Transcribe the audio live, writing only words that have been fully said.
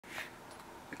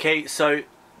Okay, so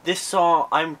this song,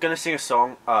 I'm gonna sing a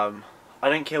song. I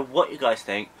don't care what you guys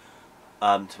think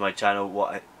to my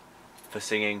channel for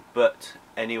singing, but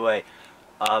anyway,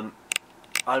 I'm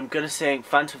gonna sing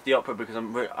Phantom of the Opera because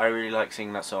I really like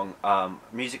singing that song.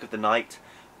 Music of the Night,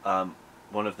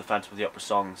 one of the Phantom of the Opera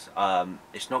songs.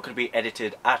 It's not gonna be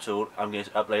edited at all. I'm going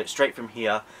to upload it straight from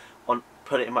here. Plug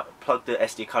the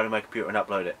SD card in my computer and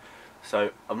upload it. So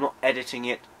I'm not editing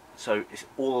it. So it's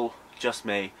all just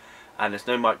me. And there's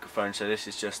no microphone, so this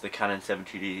is just the Canon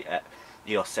 70D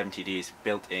EOS 70D's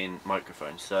built-in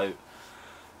microphone. So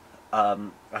I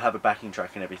have a backing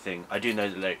track and everything. I do know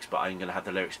the lyrics, but I'm gonna have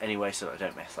the lyrics anyway, so that I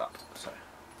don't mess up. So,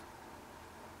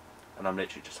 and I'm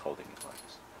literally just holding it like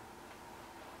this.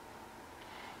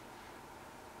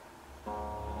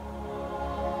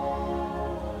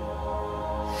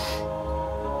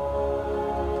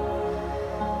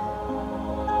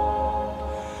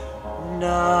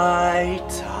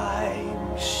 Nighttime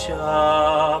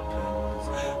sharpens,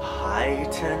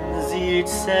 heightens each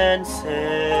sensation.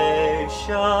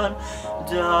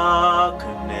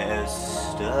 Darkness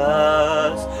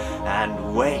stirs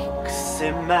and wakes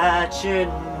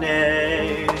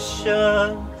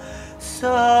imagination.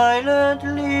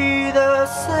 Silently the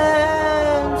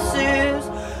senses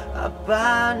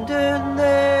abandon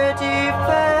their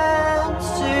defenses.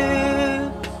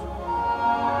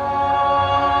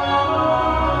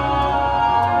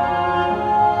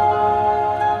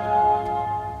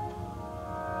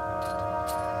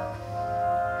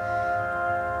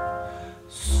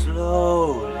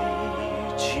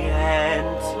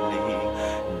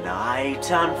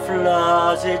 Night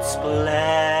unfurls its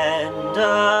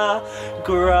splendor.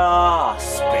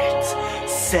 Grasp it,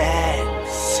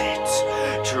 sense it,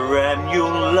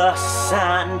 tremulous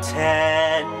and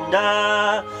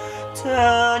tender.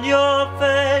 Turn your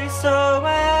face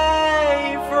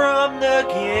away from the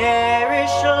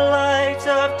garish light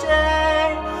of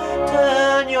day.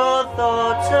 Turn your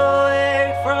thoughts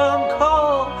away from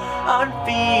cold,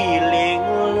 unfeeling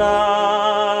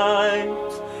light.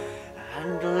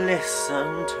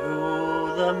 Listen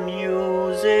to the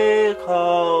music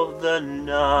of the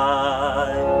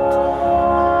night.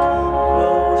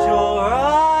 Close your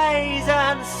eyes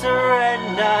and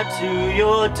surrender to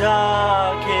your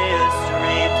darkest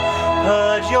dreams.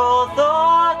 Purge your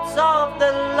thoughts of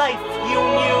the life you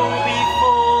knew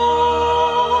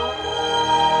before.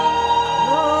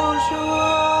 Close your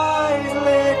eyes,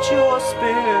 let your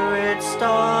spirit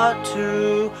start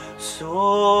to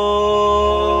soar.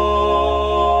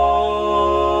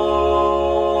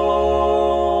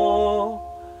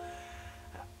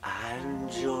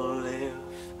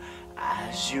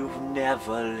 You've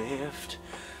never lived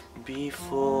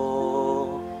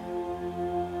before.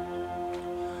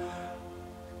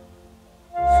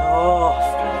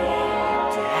 Softly,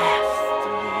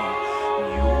 deftly,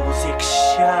 music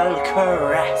shall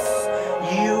caress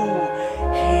you.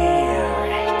 Hear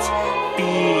it,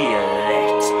 feel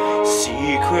it,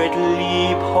 secretly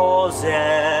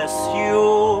possess you.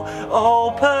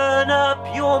 Open up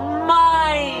your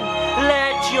mind,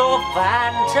 let your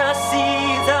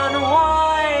fantasies unwind.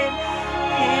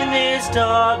 In this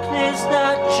darkness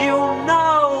that you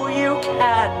know you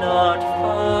cannot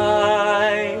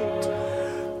fight,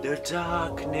 the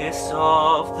darkness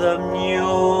of the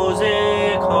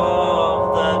music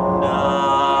of the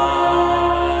night.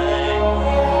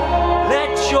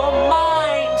 Let your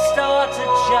mind start a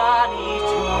journey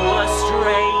to a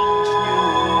strange new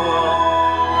world.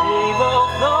 Leave all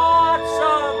thoughts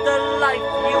of the life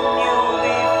you knew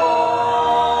before.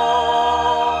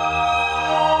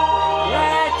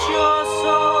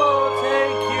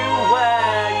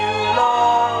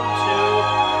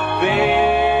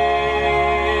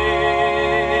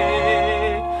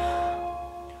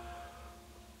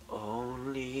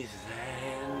 Only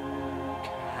then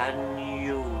can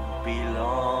you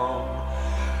belong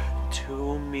to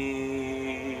me.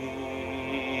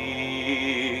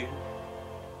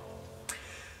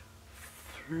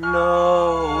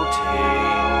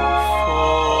 Floating,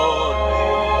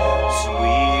 falling,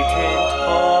 sweet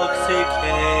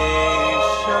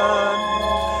intoxication.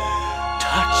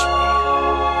 Touch me,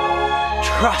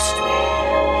 trust me,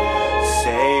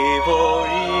 savor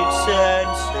each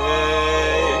sensation.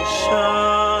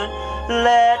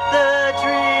 Let the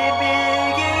dream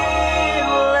begin,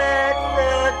 let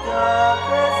the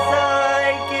darkness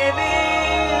side give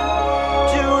in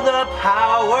to the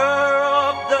power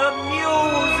of the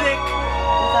music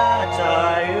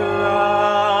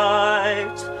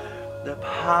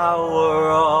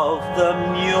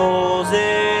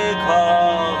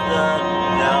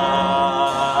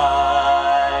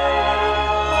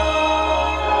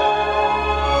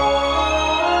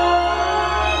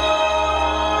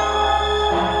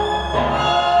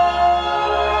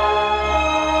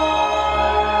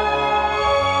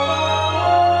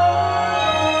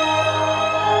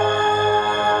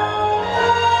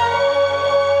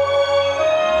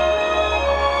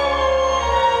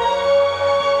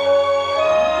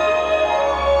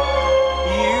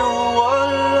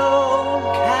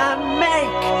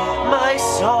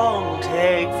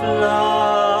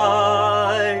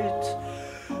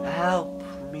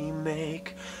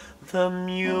the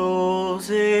music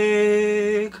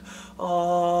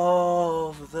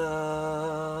of the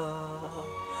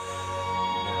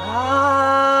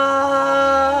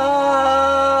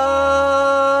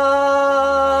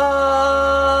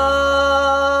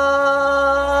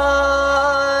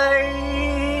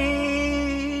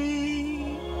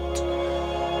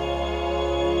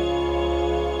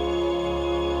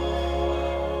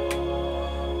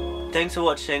Thanks for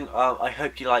watching. I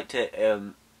hope you liked it.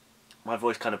 My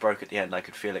voice kind of broke at the end. I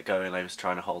could feel it going. I was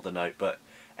trying to hold the note. But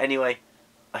anyway,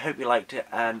 I hope you liked it,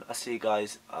 and I'll see you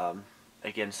guys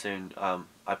again soon.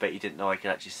 I bet you didn't know I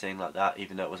could actually sing like that,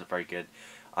 even though it wasn't very good.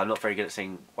 I'm not very good at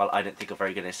singing. Well, I didn't think I'm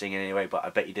very good at singing anyway, but I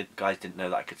bet you guys didn't know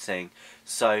that I could sing.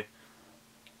 So,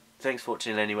 thanks for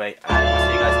watching anyway, and I'll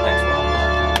see you guys next one.